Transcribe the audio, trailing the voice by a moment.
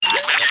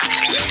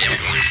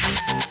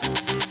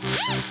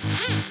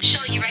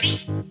Michelle, you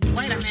ready?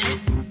 Wait a minute.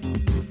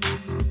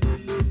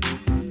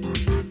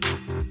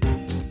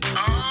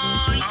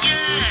 Oh,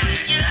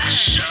 yeah,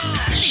 sure.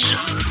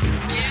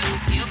 Dude,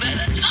 you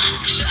better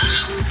talk,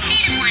 son.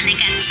 She the one that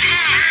got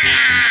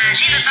packed.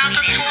 She's about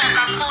to talk.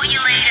 I'll call you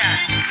later.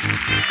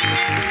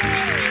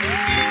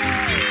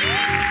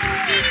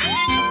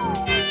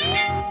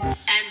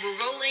 And we're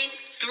rolling.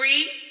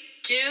 3,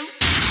 2.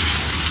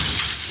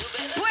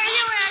 Where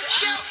you at,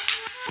 show?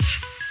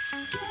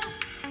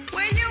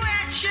 Where you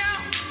at, show?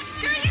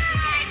 Do you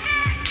like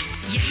that?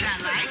 Yes, I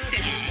like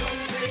that.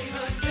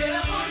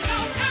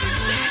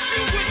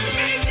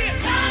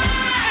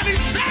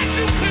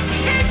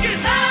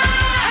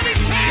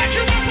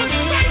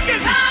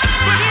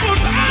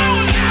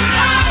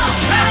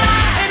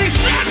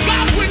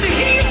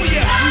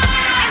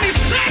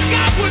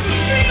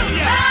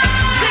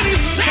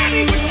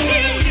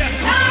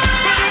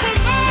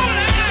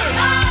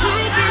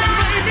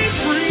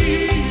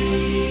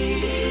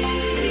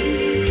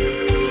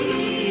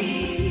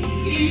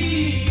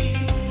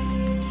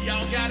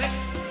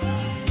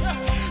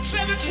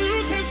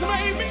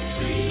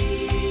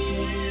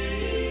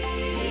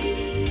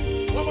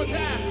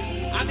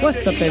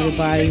 What's up,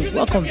 everybody?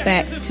 Welcome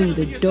back to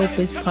the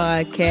dopest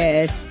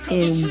podcast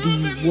in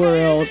the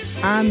world.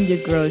 I'm your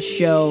girl,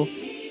 Show.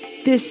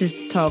 This is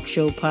the Talk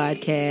Show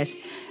Podcast.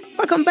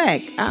 Welcome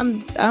back.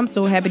 I'm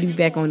so happy to be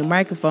back on the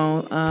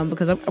microphone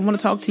because I want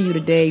to talk to you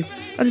today.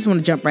 I just want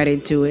to jump right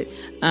into it.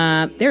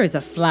 There is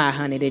a fly,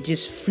 honey, that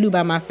just flew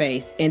by my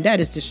face, and that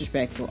is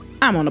disrespectful.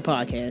 I'm on the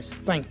podcast.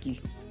 Thank you.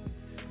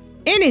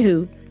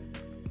 Anywho,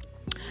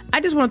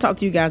 I just want to talk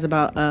to you guys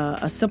about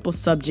a simple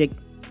subject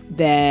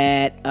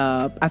that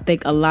I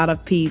think a lot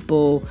of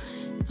people,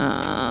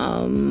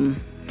 what's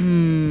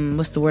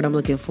the word I'm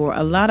looking for?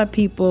 A lot of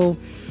people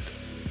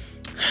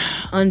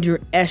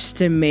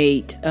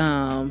underestimate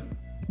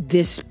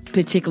this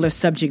particular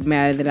subject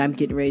matter that I'm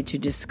getting ready to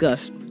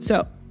discuss.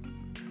 So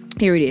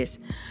here it is.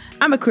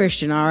 I'm a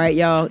Christian, all right,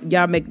 y'all.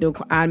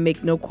 I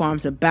make no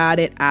qualms about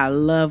it. I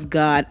love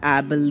God.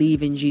 I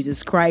believe in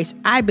Jesus Christ.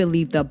 I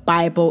believe the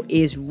Bible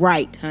is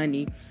right,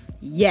 honey.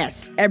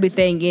 Yes,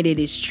 everything in it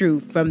is true,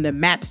 from the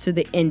maps to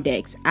the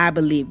index. I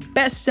believe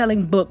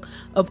best-selling book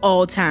of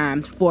all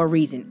times for a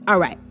reason. All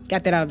right,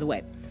 got that out of the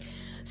way.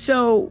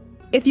 So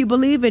if you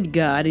believe in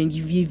God and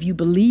if you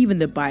believe in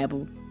the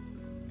Bible,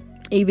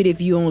 even if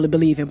you only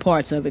believe in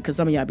parts of it, because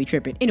some of y'all be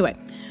tripping. Anyway,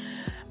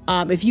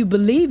 if you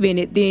believe in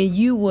it, then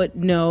you would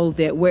know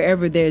that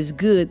wherever there's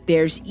good,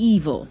 there's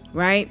evil,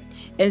 right?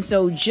 And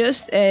so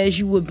just as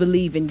you would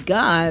believe in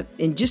God,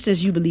 and just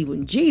as you believe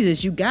in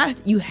Jesus, you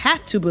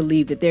have to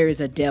believe that there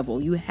is a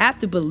devil. You have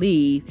to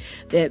believe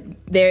that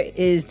there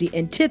is the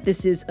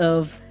antithesis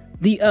of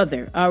the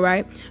other, all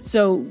right?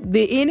 So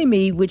the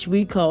enemy, which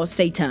we call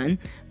Satan,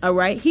 all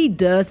right, he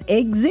does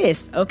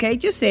exist, okay?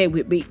 Just say it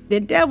with me. The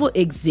devil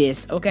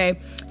exists, okay?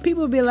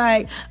 People be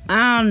like,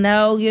 I don't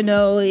know,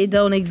 it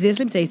don't exist.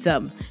 Let me tell you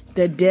something.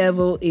 The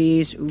devil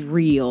is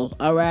real,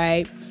 all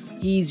right?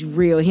 He's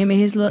real. Him and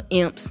his little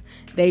imps,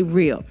 they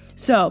real.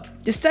 So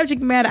the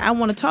subject matter I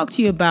want to talk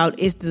to you about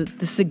is the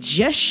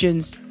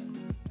suggestions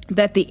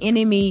that the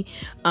enemy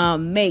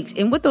makes.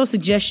 And what those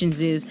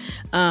suggestions is,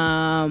 things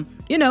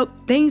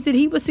that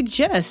he would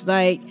suggest.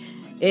 Like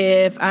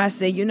if I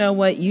say, you know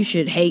what, you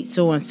should hate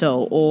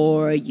so-and-so,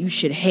 or you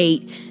should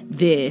hate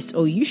this,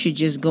 or you should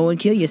just go and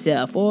kill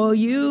yourself, or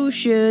you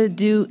should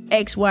do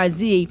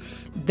XYZ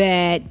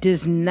that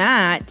does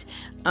not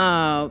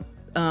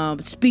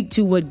speak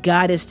to what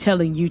God is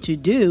telling you to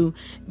do,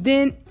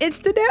 then it's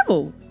the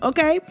devil.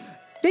 Okay,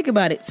 think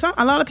about it. So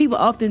a lot of people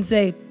often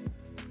say,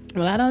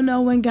 well, I don't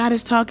know when God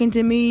is talking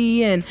to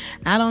me, and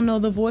I don't know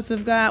the voice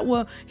of God.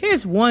 Well,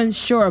 here's one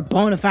sure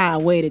bona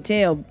fide way to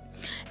tell,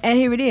 and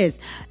here it is.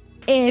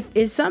 If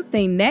it's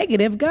something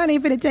negative, God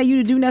ain't finna tell you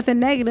to do nothing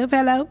negative.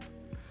 Hello?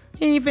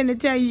 He ain't finna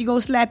tell you to go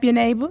slap your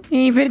neighbor.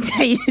 He ain't finna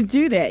tell you to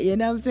do that. You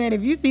know what I'm saying?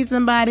 If you see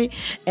somebody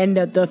and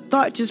the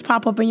thought just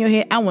pop up in your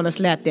head, I want to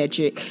slap that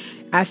chick.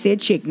 I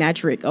said chick, not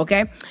trick,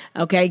 okay?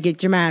 Okay,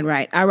 get your mind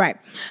right. All right.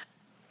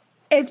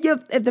 If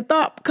the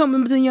thought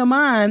comes in your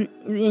mind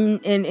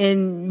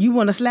and you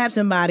want to slap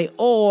somebody,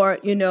 or,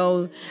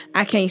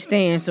 I can't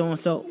stand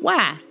so-and-so,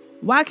 why?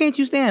 Why can't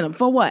you stand them?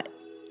 For what?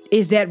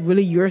 Is that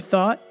really your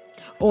thought?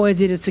 Or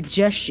is it a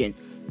suggestion?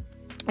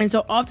 And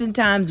so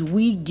oftentimes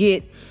we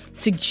get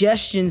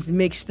suggestions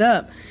mixed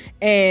up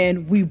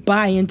and we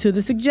buy into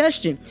the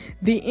suggestion.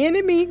 The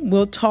enemy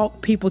will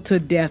talk people to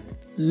death,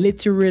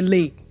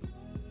 literally.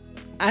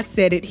 I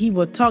said it. He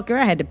will talk.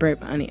 Girl, I had to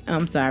burp, honey.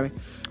 I'm sorry.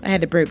 I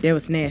had to burp. That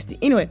was nasty.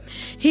 Anyway,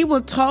 he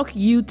will talk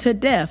you to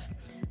death,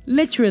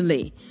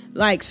 literally.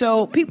 Like,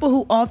 so people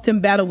who often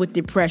battle with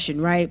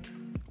depression, right?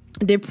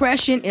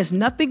 Depression is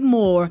nothing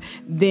more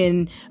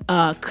than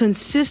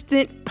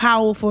consistent,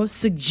 powerful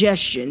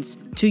suggestions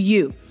to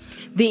you.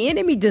 The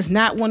enemy does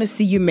not want to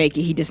see you make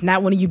it. He does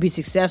not want you to be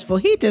successful.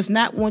 He does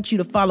not want you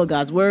to follow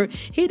God's word.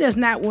 He does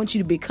not want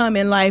you to become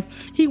in life.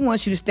 He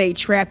wants you to stay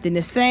trapped in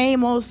the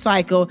same old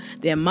cycle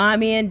that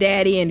mommy and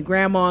daddy and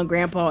grandma and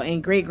grandpa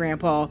and great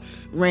grandpa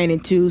ran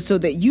into, so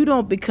that you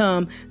don't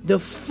become the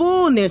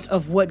fullness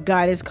of what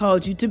God has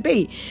called you to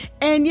be.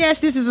 And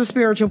yes, this is a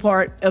spiritual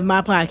part of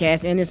my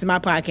podcast, and it's my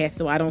podcast,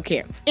 so I don't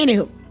care.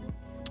 Anywho,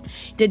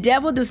 the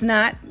devil does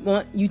not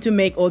want you to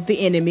make, or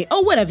the enemy,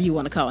 or whatever you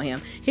want to call him,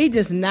 he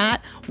does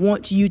not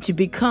want you to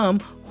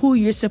become who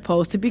you're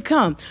supposed to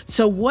become.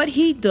 So what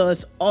he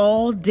does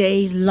all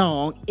day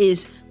long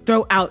is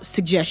throw out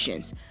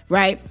suggestions,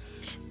 right?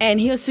 And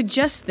he'll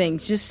suggest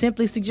things, just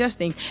simply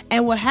suggesting.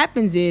 And what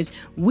happens is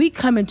we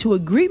come into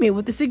agreement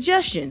with the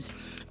suggestions.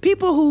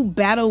 People who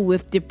battle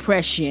with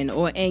depression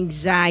or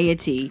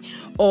anxiety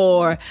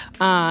or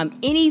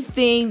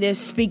anything that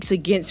speaks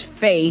against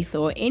faith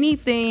or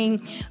anything,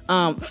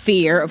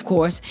 fear, of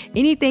course,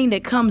 anything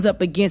that comes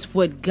up against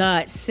what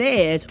God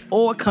says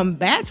or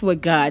combats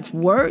what God's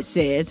word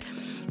says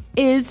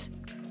is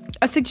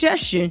a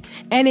suggestion,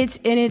 and it's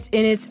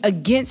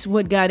against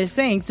what God is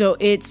saying. So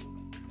it's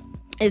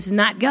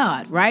not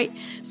God, right?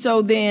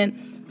 So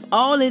then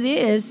all it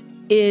is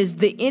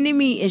the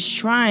enemy is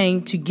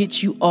trying to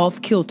get you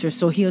off kilter.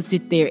 So he'll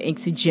sit there and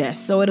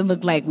suggest. So it'll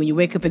look like when you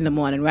wake up in the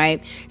morning,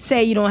 right?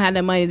 Say you don't have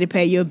the money to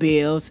pay your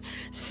bills.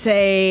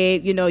 Say,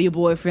 your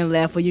boyfriend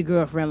left or your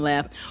girlfriend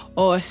left.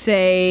 Or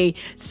say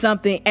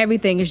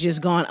everything is just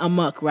gone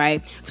amok,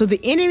 right? So the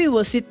enemy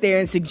will sit there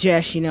and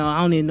suggest, I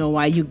don't even know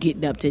why you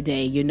getting up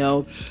today.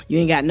 You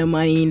ain't got no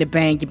money in the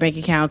bank. Your bank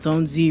account's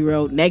on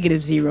zero,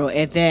 -0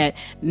 at that,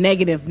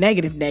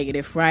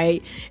 negative,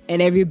 right?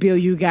 And every bill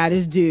you got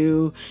is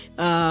due.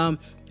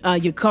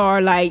 Your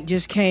car light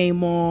just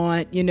came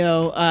on,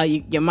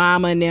 your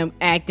mama and them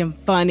acting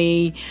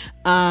funny.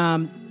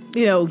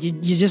 You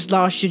just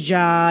lost your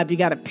job. You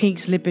got a pink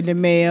slip in the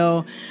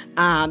mail.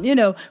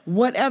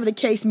 Whatever the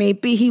case may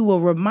be, he will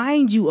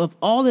remind you of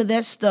all of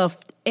that stuff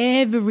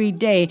every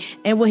day.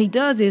 And what he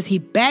does is he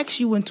backs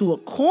you into a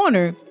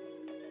corner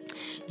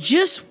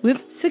just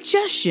with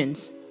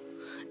suggestions.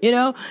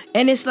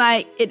 And it's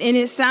like, and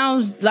it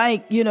sounds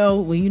like, you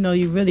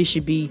really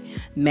should be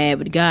mad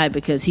with God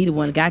because he the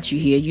one got you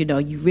here.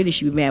 You really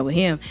should be mad with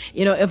him.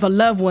 If a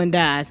loved one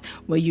dies,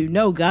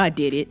 well, God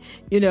did it,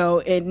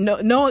 and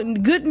no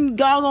good and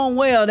doggone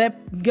well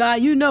that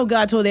God,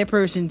 God told that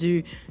person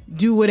to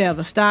do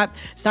whatever. Stop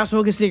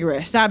smoking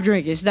cigarettes, stop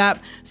drinking,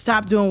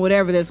 stop doing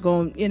whatever that's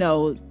going,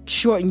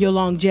 shorten your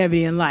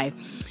longevity in life.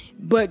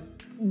 But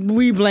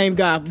we blame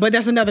God, but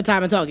that's another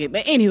time of talking.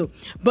 But anywho,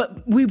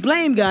 but we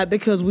blame God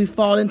because we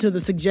fall into the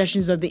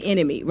suggestions of the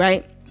enemy,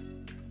 right?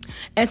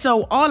 And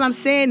so all I'm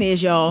saying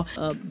is, y'all,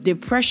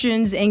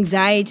 depressions,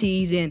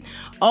 anxieties, and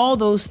all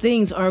those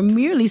things are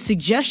merely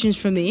suggestions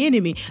from the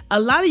enemy. A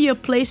lot of your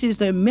places,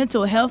 the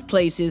mental health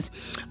places,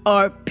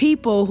 are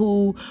people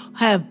who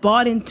have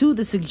bought into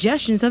the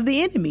suggestions of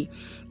the enemy.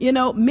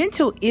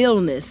 Mental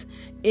illness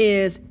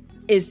is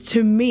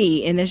to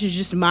me, and this is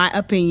just my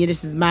opinion,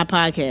 this is my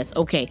podcast,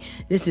 okay,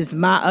 this is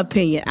my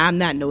opinion. I'm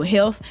not no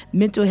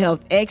mental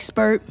health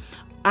expert.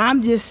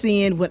 I'm just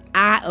saying what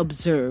I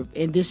observe,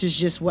 and this is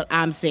just what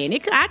I'm saying.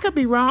 I could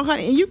be wrong,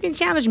 honey, and you can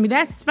challenge me.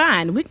 That's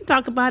fine. We can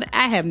talk about it.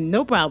 I have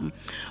no problem.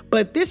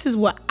 But this is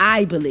what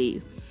I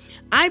believe.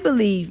 I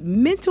believe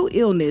mental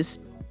illness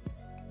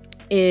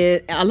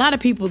is a lot of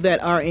people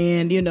that are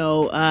in,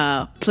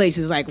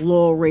 places like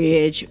Laurel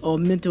Ridge or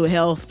mental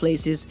health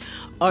places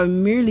are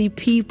merely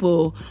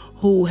people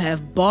who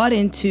have bought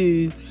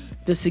into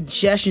the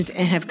suggestions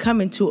and have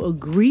come into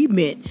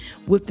agreement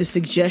with the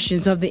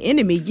suggestions of the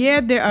enemy. Yeah,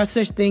 there are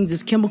such things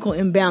as chemical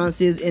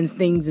imbalances and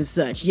things of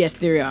such. Yes,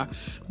 there are.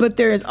 But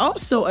there is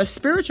also a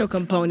spiritual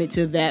component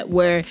to that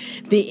where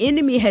the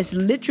enemy has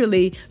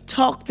literally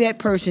talked that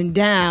person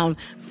down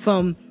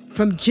from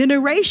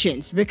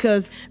generations,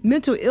 because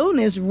mental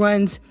illness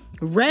runs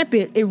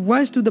rampant. It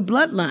runs through the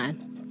bloodline.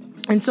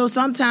 And so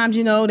sometimes,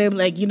 they're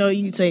like,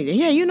 you say,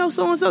 yeah,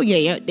 so-and-so.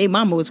 Yeah, their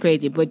mama was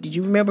crazy. But did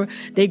you remember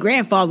their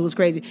grandfather was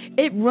crazy?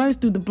 It runs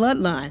through the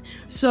bloodline.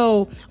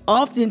 So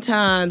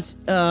oftentimes,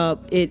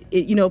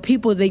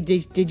 people, they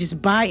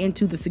just buy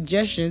into the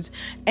suggestions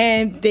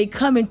and they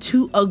come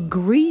into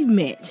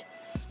agreement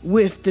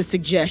with the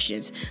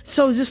suggestions.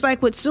 So just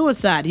like with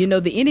suicide,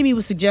 the enemy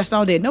will suggest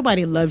all day,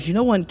 nobody loves you,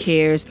 no one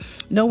cares,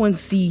 no one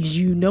sees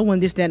you, no one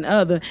this, that, and the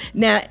other.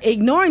 Now,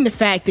 ignoring the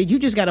fact that you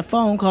just got a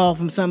phone call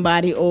from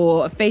somebody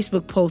or a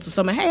Facebook post or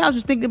something, hey, I was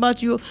just thinking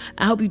about you,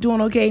 I hope you're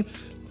doing okay.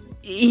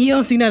 You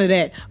don't see none of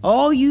that.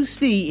 All you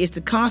see is the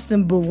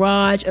constant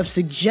barrage of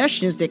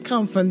suggestions that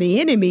come from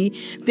the enemy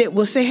that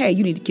will say, hey,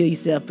 you need to kill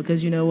yourself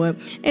because you know what?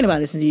 Ain't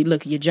nobody listening to you.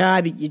 Look, your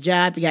job, you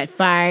got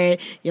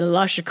fired, you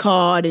lost your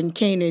car, and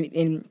came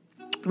and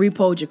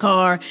repoed your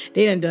car.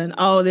 They done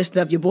all this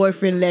stuff. Your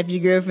boyfriend left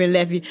you, girlfriend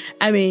left you.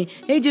 I mean,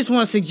 they just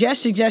want to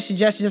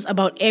suggest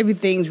about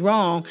everything's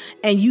wrong.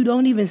 And you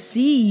don't even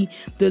see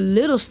the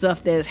little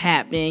stuff that is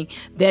happening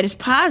that is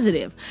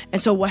positive.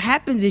 And so what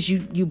happens is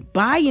you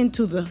buy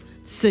into the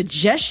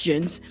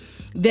suggestions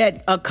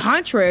that are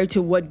contrary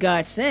to what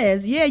God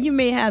says, yeah, you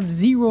may have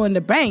zero in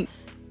the bank.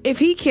 If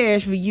he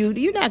cares for you,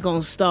 you're not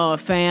going to starve,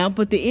 fam.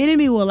 But the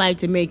enemy will like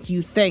to make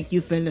you think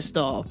you finna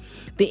starve.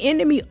 The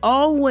enemy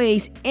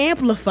always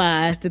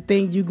amplifies the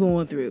thing you're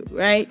going through,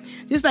 right?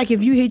 Just like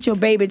if you hit your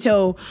baby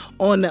toe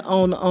on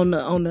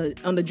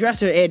the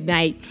dresser at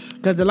night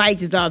because the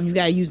lights is off and you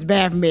got to use the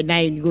bathroom at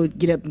night and you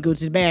get up and go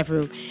to the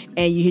bathroom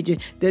and you hit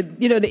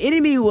the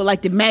enemy will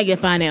like to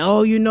magnify that.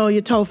 Oh,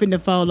 your toe finna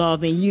fall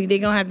off and they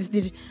going to have to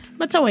stitch.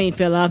 My toe ain't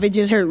fell off. It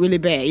just hurt really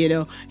bad,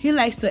 He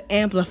likes to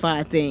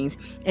amplify things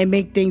and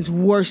make things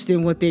worse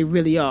than what they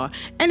really are.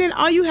 And then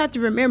all you have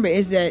to remember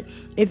is that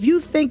if you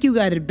think you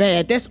got it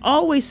bad, there's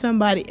always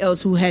somebody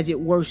else who has it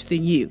worse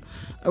than you.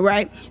 All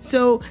right.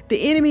 So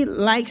the enemy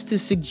likes to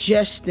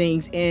suggest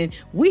things, and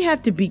we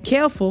have to be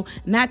careful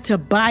not to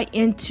buy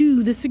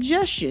into the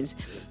suggestions.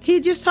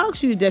 He just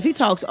talks you to death. He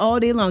talks all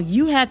day long.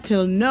 You have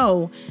to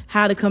know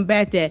how to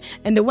combat that.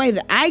 And the way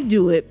that I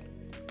do it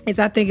is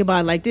I think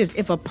about it like this.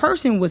 If a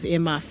person was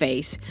in my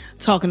face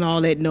talking all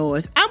that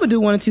noise, I'm going to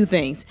do one of two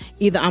things.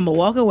 Either I'm going to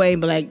walk away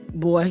and be like,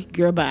 boy,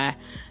 girl, bye.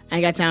 I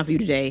ain't got time for you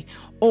today.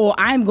 Or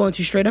I'm going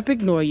to straight up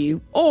ignore you.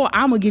 Or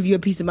I'm going to give you a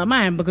piece of my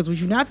mind, because what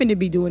you're not finna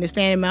be doing is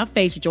standing in my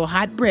face with your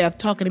hot breath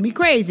talking to me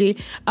crazy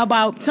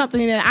about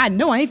something that I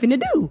know I ain't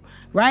finna do,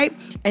 right?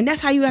 And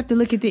that's how you have to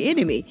look at the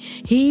enemy.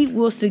 He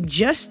will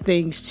suggest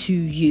things to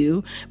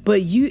you, but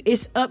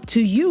it's up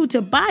to you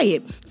to buy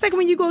it. It's like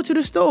when you go to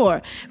the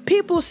store,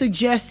 people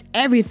suggest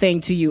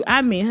everything to you.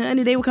 I mean,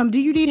 honey, they will come, do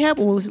you need help?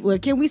 Well,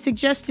 can we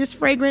suggest this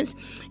fragrance?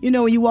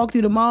 When you walk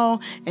through the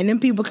mall and then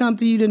people come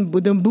to you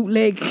with them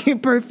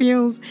bootleg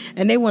perfumes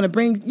and they want to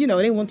bring,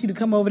 they want you to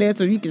come over there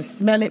so you can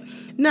smell it.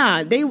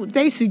 Nah,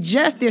 they're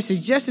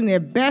suggesting their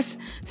best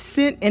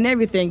scent and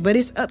everything, but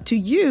it's up to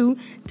you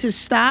to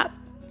stop,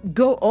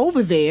 go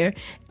over there,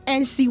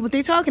 and see what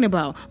they're talking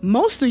about.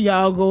 Most of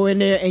y'all go in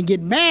there and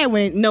get mad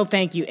no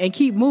thank you, and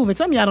keep moving.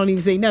 Some of y'all don't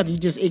even say nothing, you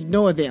just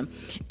ignore them.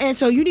 And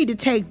so you need to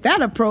take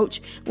that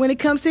approach when it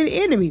comes to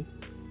the enemy,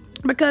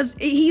 because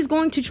he's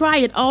going to try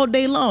it all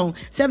day long,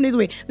 7 days a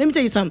week. Let me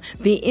tell you something.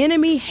 The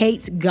enemy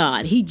hates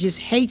God. He just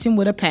hates him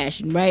with a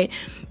passion, right?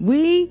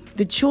 We,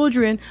 the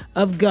children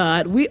of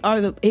God, we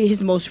are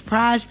his most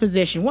prized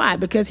possession. Why?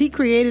 Because he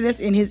created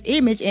us in his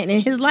image and in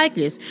his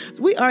likeness.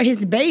 We are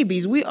his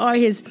babies. We are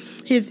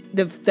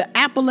the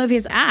apple of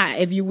his eye,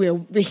 if you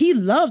will. He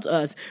loves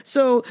us.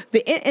 So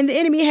the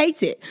enemy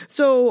hates it.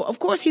 So of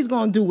course he's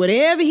going to do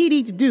whatever he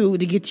needs to do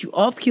to get you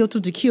off kilter,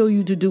 to kill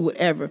you, to do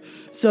whatever.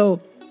 So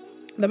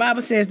the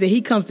Bible says that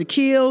he comes to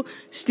kill,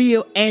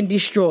 steal, and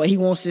destroy. He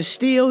wants to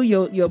steal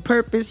your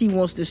purpose. He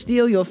wants to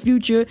steal your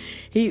future.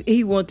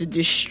 He wants to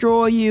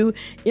destroy you.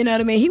 You know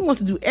what I mean? He wants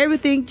to do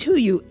everything to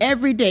you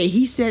every day.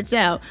 He sets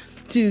out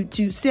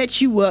to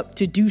set you up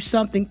to do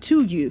something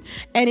to you.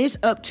 And it's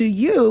up to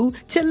you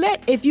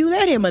if you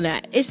let him or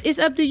not. It's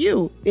up to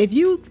you. If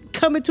you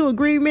come into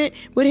agreement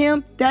with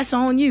him, that's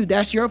on you.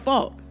 That's your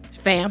fault.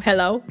 Fam,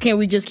 hello, can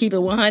we just keep it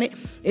 100?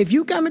 If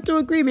you come into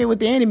agreement with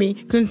the enemy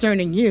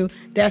concerning you,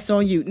 that's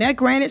on you. Now,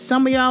 granted,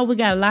 some of y'all, we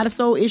got a lot of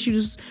soul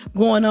issues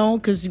going on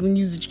because when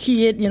you was a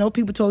kid,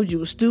 people told you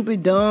were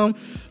stupid, dumb,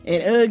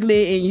 and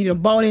ugly, and you done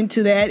bought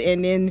into that,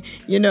 and then,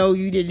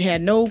 you didn't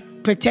have no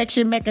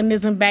protection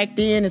mechanism back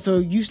then, and so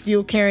you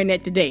still carrying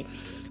that today.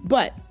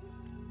 But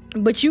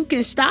you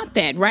can stop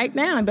that right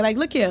now and be like,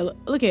 look here,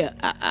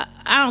 I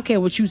don't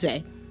care what you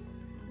say.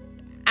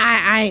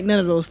 I ain't none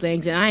of those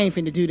things, and I ain't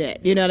finna do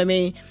that. You know what I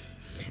mean?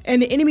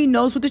 And the enemy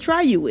knows what to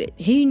try you with.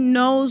 He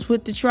knows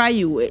what to try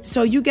you with.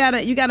 So you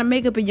gotta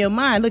make up in your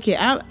mind. Look here,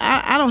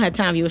 I don't have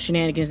time for your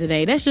shenanigans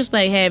today. That's just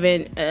like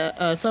having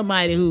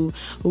somebody who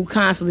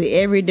constantly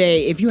every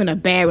day, if you're in a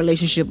bad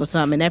relationship or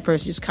something, and that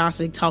person just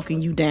constantly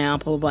talking you down,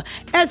 blah blah blah.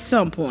 At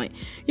some point,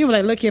 you be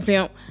like, look here,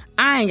 pimp.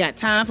 I ain't got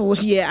time for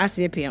what. Yeah, I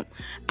said pimp.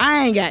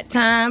 I ain't got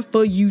time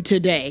for you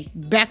today.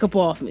 Back up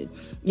off me.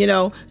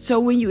 So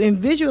when you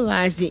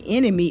visualize the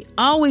enemy,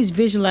 always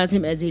visualize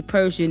him as a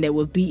person that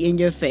will be in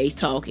your face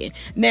talking.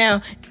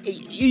 Now,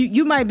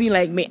 you might be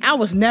like me. I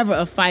was never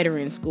a fighter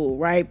in school,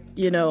 right?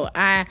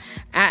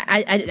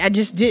 I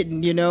just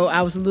didn't.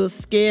 I was a little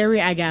scary.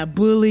 I got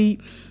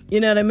bullied. You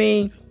know what I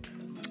mean?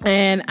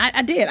 And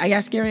I did. I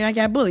got scary and I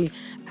got bullied.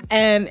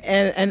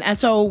 And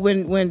so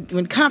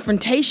when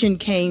confrontation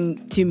came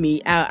to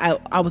me,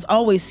 I was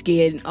always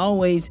scared and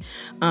always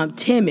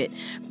timid.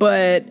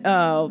 But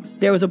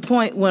there was a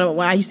point when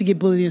I used to get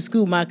bullied in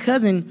school. My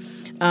cousin,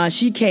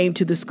 she came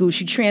to the school.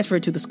 She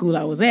transferred to the school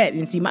I was at.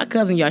 And see, my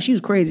cousin, y'all, she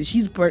was crazy.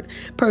 She's a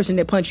person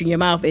that punch you in your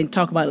mouth and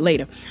talk about it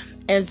later.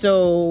 And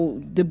so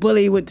the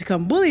bully went to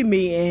come bully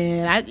me,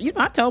 and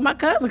I told my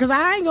cousin, because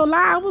I ain't gonna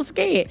lie, I was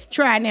scared.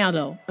 Try it now,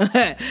 though.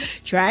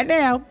 Try it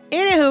now.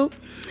 Anywho,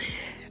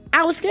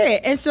 I was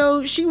scared. And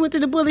so she went to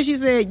the bully. She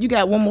said, you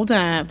got one more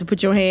time to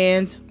put your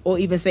hands or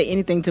even say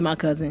anything to my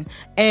cousin.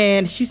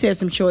 And she said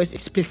some choice,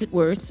 explicit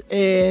words.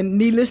 And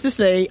needless to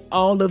say,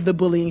 all of the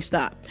bullying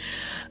stopped.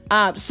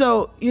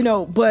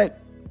 But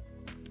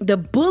the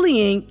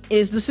bullying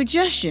is the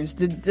suggestions.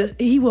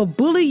 He will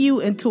bully you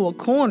into a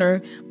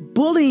corner,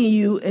 bullying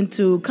you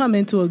into coming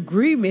into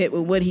agreement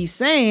with what he's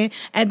saying.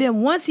 And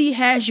then once he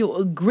has your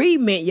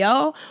agreement,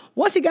 y'all,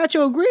 once he got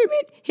your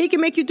agreement, he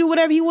can make you do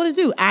whatever he want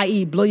to do,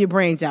 i.e. blow your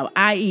brains out,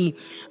 i.e.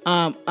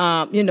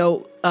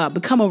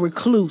 Become a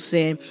recluse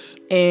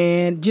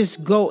and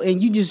just go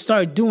and you just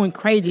start doing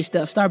crazy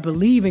stuff, start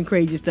believing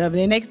crazy stuff.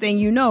 And the next thing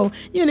you know,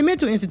 you're in a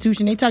mental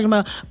institution. They talking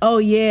about, oh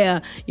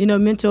yeah,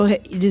 mental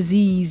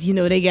disease,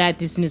 they got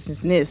this and this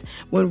and this.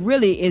 When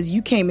really is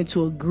you came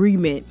into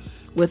agreement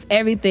with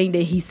everything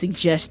that he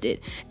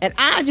suggested. And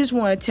I just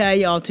want to tell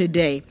y'all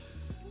today,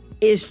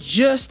 it's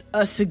just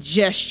a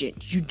suggestion.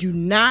 You do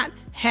not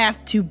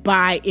have to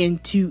buy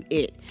into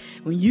it.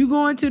 When you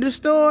go into the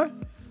store,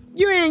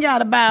 you ain't got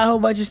to buy a whole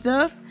bunch of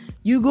stuff.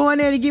 You go in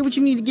there to get what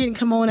you need to get and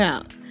come on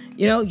out.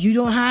 You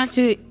don't have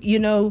to,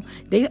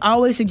 they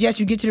always suggest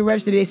you get to the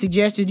register. They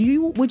suggested,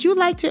 would you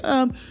like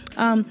to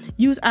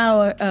use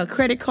our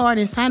credit card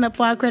and sign up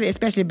for our credit,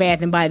 especially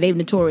Bath and Body. They're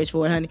notorious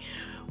for it, honey.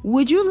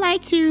 Would you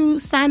like to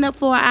sign up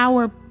for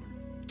our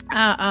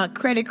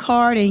credit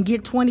card and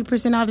get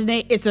 20% off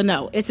today? It's a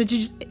no.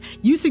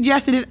 You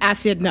suggested it. I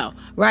said no,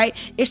 right?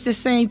 It's the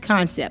same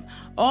concept.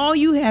 All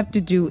you have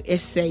to do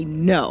is say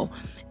no.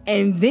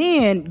 And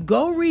then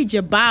go read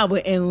your Bible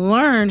and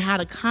learn how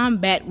to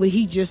combat what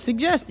he just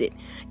suggested,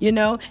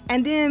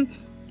 and then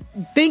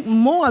think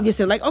more of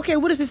yourself. Like, okay,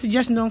 what is this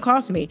suggestion going to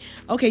cost me?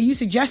 Okay, you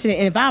suggested it.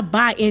 And if I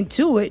buy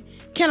into it,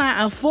 can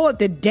I afford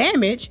the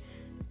damage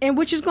and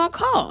which is going to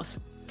cause?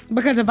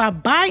 Because if I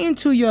buy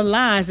into your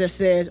lies that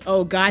says,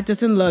 oh, God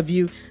doesn't love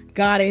you,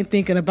 God ain't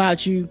thinking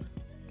about you,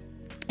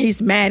 he's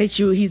mad at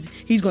you,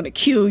 he's going to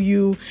kill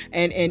you,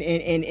 and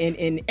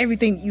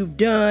everything you've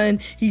done,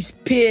 he's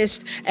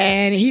pissed,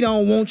 and he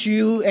don't want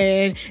you,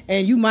 and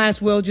you might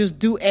as well just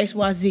do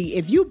XYZ.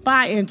 If you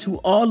buy into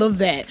all of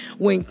that,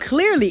 when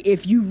clearly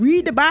if you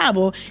read the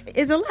Bible,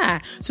 it's a lie.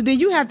 So then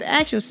you have to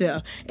ask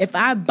yourself, if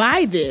I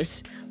buy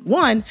this,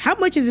 one, how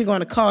much is it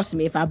going to cost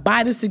me? If I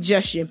buy the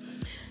suggestion,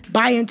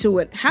 buy into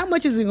it, how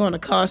much is it going to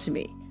cost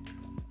me?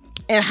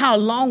 And how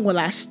long will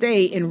I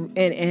stay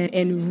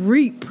and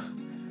reap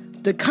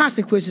the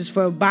consequences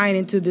for buying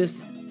into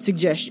this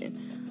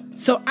suggestion?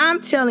 So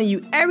I'm telling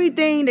you,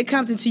 everything that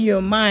comes into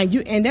your mind,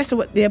 and that's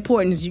what the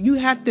important is. You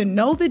have to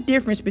know the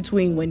difference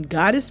between when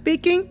God is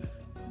speaking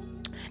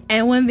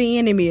and when the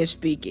enemy is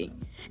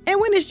speaking,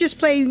 and when it's just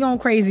playing on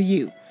crazy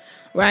you,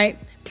 right?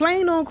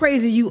 Playing on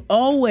crazy you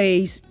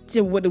always,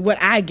 to what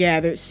I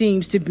gathered,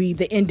 seems to be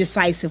the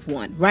indecisive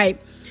one,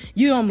 right?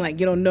 You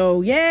don't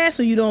know, yes,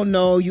 or you don't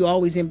know, you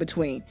always in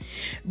between.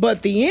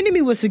 But the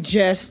enemy would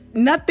suggest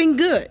nothing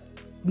good.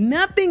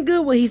 Nothing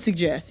good will he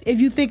suggest. If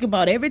you think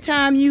about it, every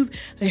time you've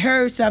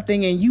heard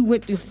something and you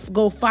went to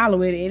go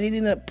follow it and it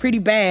ended up pretty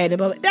bad,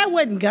 that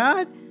wasn't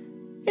God.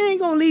 He ain't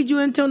going to lead you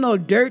into no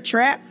dirt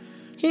trap.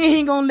 He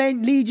ain't going to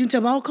lead you into,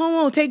 oh, come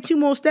on, take 2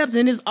 more steps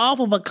and it's off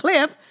of a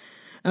cliff.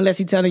 Unless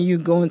he's telling you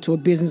go into a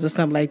business or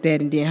something like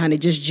that, and then, honey,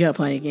 just jump,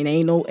 honey. And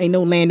ain't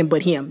no landing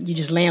but him. You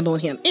just land on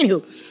him.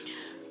 Anywho,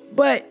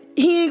 but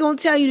he ain't going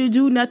to tell you to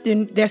do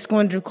nothing that's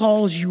going to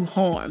cause you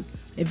harm.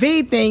 If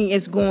anything,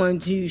 it's going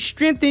to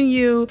strengthen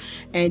you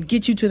and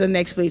get you to the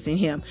next place in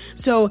him.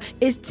 So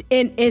it's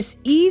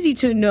easy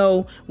to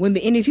know when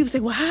the enemy, people say,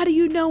 well, how do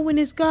you know when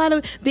it's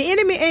God? The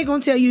enemy ain't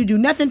going to tell you to do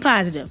nothing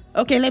positive.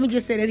 Okay, let me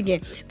just say that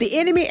again. The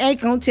enemy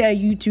ain't going to tell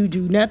you to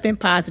do nothing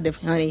positive,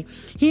 honey.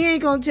 He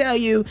ain't going to tell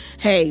you,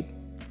 hey,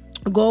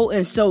 go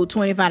and sow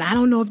 25. I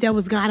don't know if that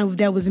was God or if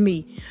that was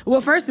me.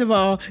 Well, first of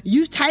all,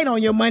 you tight on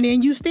your money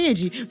and you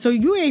stingy. So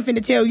you ain't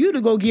finna tell you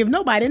to go give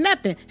nobody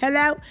nothing.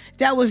 Hello?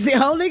 That was the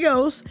Holy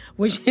Ghost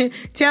which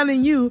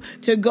telling you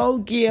to go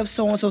give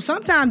so-and-so.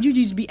 Sometimes you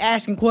just be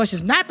asking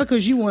questions, not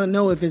because you want to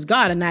know if it's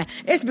God or not.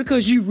 It's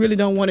because you really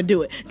don't want to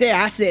do it. There,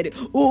 I said it.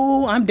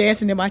 Ooh, I'm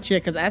dancing in my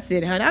chair because I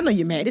said it, honey. I know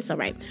you're mad. It's all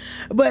right.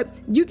 But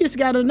you just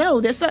got to know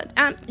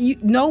that you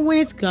know when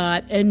it's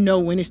God and know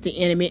when it's the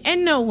enemy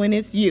and know when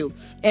it's you.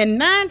 And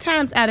 9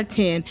 times out of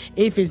 10,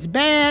 if it's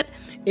bad,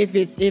 if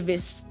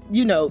it's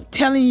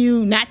telling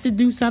you not to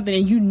do something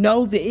and you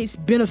know that it's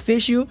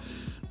beneficial,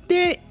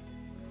 then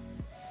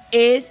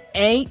it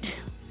ain't.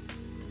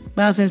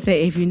 But I was gonna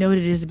say, if you know that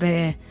it's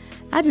bad,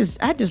 I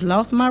just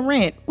lost my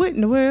rant. What in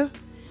the world?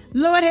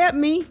 Lord help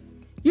me.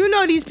 You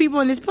know these people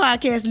on this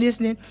podcast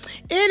listening.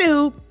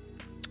 Anywho,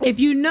 if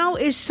you know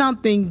it's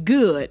something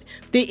good,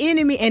 the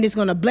enemy, and it's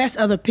gonna bless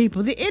other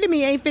people, the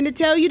enemy ain't finna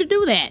tell you to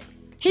do that.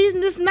 He's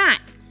just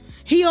not.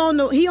 He on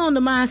the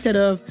mindset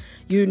of,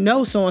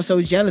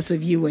 so-and-so jealous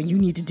of you and you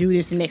need to do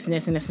this and this and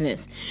this and this and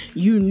this.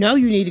 You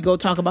need to go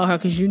talk about her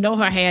because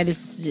her hair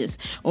this.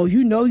 Or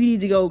you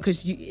need to go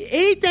because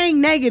anything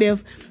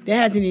negative that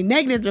has any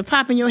negative to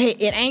pop in your head,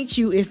 it ain't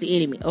you, it's the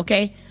enemy,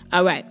 okay?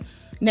 All right.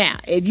 Now,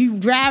 if you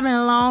driving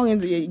along and,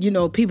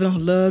 people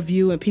don't love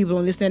you and people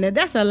don't listen to that,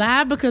 that's a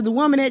lie, because the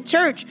woman at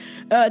church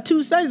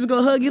 2 Sundays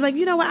ago hugged you like,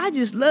 you know what, I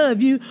just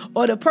love you.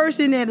 Or the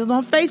person that is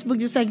on Facebook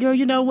just like, girl,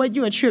 you know what,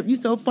 you a trip, you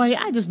so funny,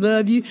 I just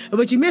love you.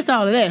 But you missed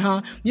all of that,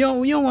 huh? You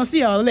don't want to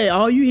see all of that.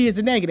 All you hear is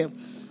the negative.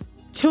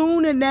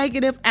 Tune the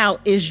negative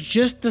out. It's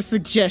just a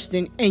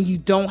suggestion, and you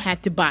don't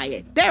have to buy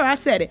it. There, I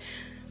said it.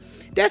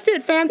 That's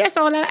it, fam. That's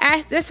all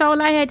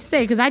I had to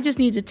say, because I just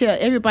need to tell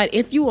everybody,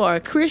 if you are a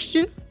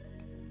Christian,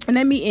 and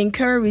let me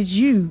encourage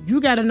you, you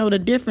got to know the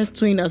difference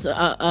between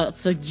a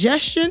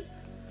suggestion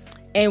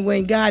and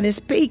when God is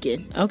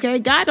speaking, okay?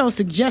 God don't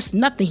suggest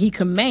nothing. He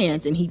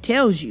commands and he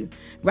tells you,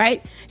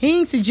 right? He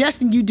ain't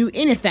suggesting you do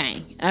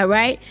anything, all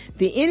right?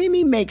 The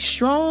enemy makes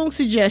strong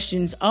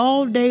suggestions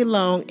all day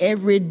long,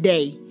 every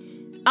day.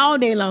 All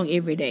day long,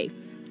 every day.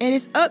 And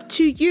it's up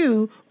to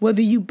you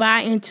whether you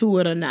buy into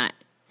it or not.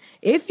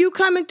 If you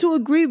come into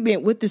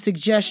agreement with the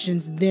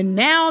suggestions, then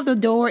now the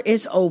door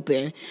is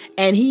open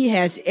and he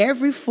has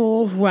every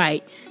full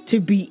right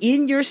to be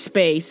in your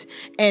space.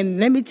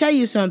 And let me tell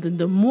you something,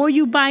 the more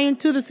you buy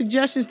into the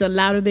suggestions, the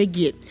louder they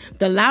get.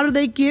 The louder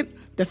they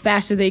get, the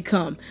faster they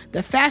come.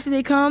 The faster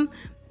they come,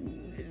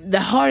 the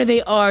harder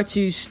they are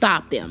to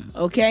stop them,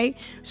 okay?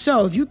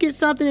 So if you get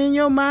something in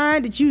your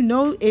mind that you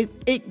know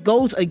it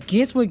goes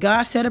against what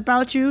God said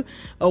about you,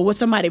 or what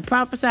somebody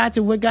prophesied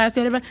to what God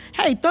said about,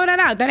 hey, throw that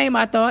out. That ain't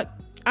my thought.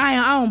 I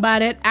don't buy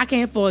that. I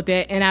can't afford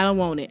that, and I don't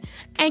want it.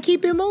 And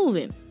keep it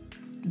moving.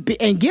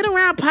 And get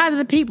around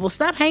positive people.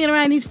 Stop hanging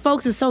around these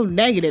folks that's so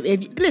negative.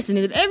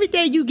 If every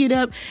day you get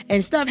up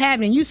and stuff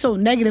happening, you so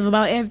negative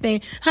about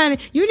everything, honey,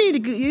 you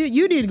need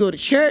to go to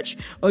church,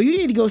 or you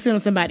need to go sit on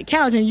somebody's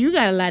couch, and you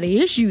got a lot of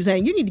issues,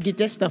 and you need to get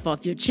that stuff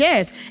off your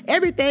chest.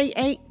 Everything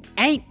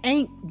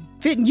ain't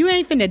fitting. You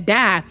ain't finna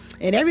die,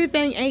 and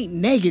everything ain't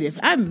negative.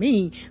 I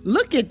mean,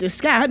 look at the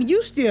sky, honey.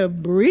 You still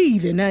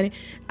breathing, honey.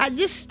 I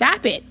just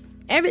stop it.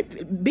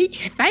 Be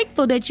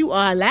thankful that you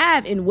are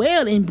alive and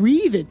well and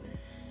breathing.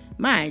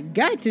 My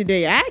God,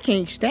 today I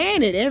can't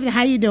stand it.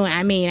 How you doing?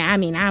 I mean,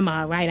 I'm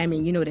all right. I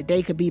mean, the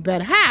day could be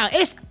better. How?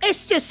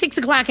 It's just 6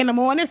 o'clock in the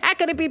morning. How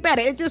could it be better?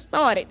 It just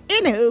started.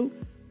 Anywho.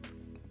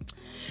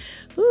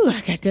 Ooh,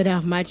 I got that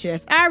off my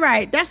chest. All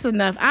right, that's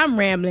enough. I'm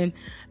rambling.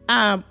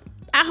 I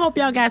hope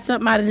y'all got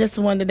something out of this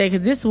one today,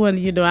 because this one,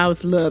 I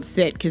was a little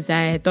upset because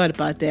I had thought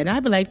about that. And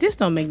I'd be like, this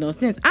don't make no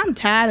sense. I'm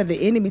tired of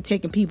the enemy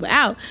taking people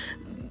out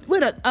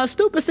with a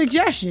stupid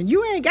suggestion.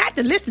 You ain't got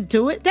to listen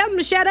to it. Tell them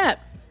to shut up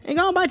and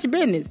go about your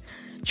business.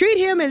 Treat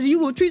him as you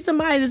will treat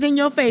somebody that's in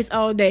your face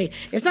all day.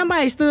 If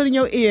somebody stood in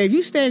your ear, if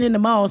you stand in the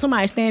mall,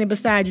 somebody standing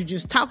beside you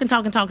just talking,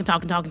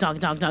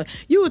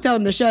 you will tell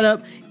them to shut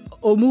up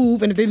or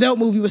move, and if they don't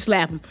move, you will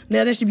slap them.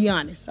 Now, let's just be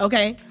honest,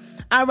 okay?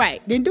 All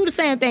right, then do the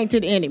same thing to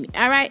the enemy,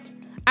 all right?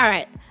 All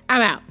right,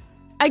 I'm out.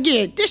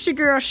 Again, this your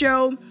girl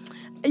show.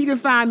 You can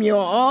find me on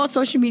all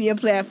social media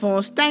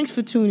platforms. Thanks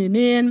for tuning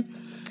in.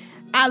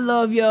 I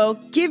love y'all.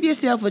 Give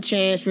yourself a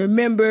chance.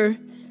 Remember,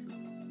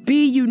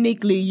 be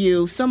uniquely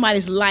you.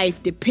 Somebody's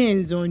life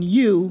depends on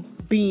you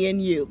being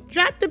you.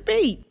 Drop the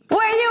beat.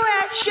 Where you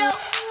at, show?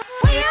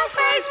 Where you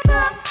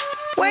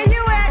Facebook? Where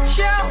you at,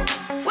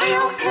 show? Where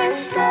you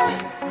Insta?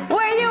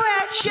 Where you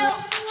at, show?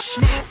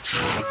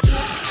 Snapchat,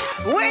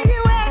 yeah. Where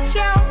you at,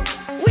 show?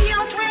 We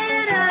on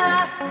Twitter.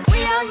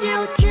 We on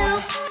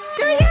YouTube.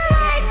 Do you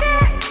like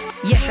that?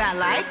 Yes, I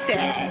like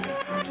that.